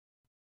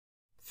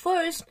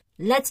First,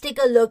 let's take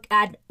a look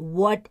at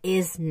what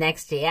is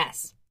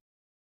Next.js.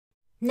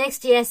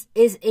 Next.js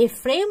is a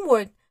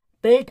framework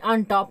built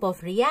on top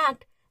of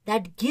React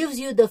that gives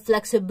you the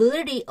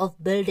flexibility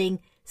of building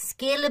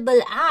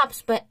scalable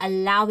apps by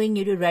allowing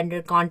you to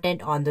render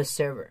content on the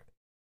server.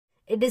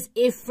 It is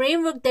a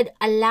framework that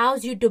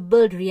allows you to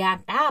build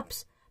React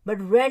apps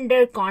but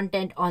render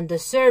content on the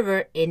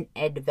server in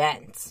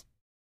advance.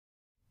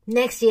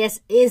 Next.js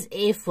is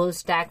a full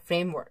stack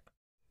framework.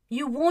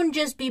 You won't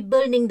just be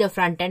building the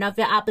front end of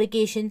your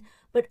application,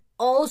 but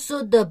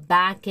also the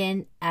back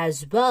end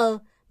as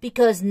well,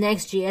 because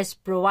Next.js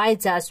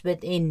provides us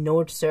with a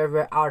Node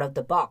server out of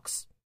the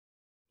box.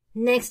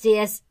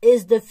 Next.js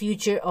is the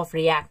future of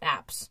React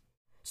apps,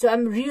 so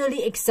I'm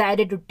really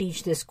excited to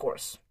teach this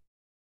course.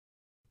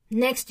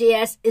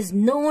 Next.js is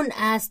known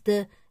as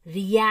the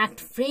React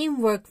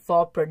framework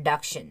for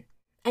production,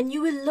 and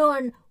you will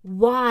learn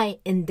why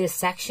in this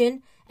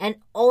section and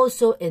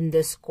also in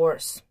this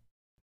course.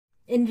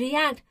 In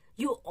React,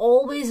 you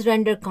always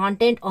render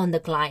content on the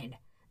client.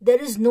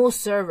 There is no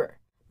server,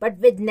 but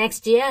with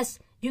Next.js,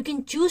 you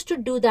can choose to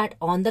do that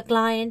on the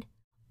client,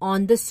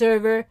 on the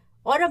server,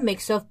 or a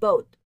mix of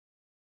both.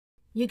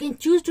 You can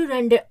choose to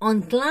render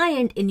on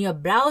client in your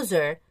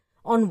browser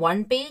on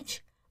one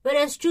page,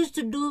 whereas choose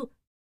to do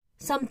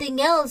something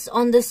else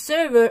on the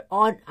server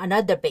on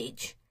another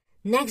page.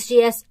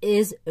 Next.js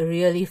is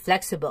really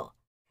flexible,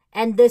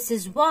 and this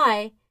is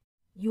why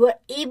you are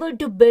able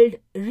to build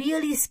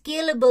really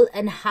scalable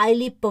and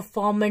highly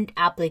performant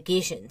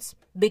applications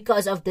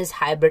because of this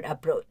hybrid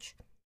approach.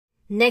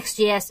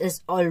 Next.js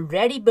is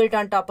already built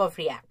on top of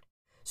React.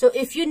 So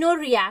if you know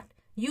React,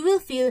 you will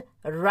feel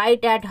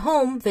right at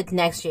home with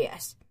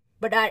Next.js,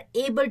 but are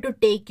able to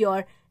take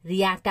your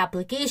React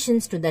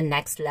applications to the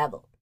next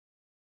level.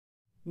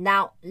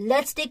 Now,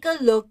 let's take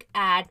a look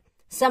at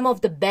some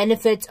of the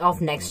benefits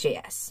of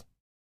Next.js.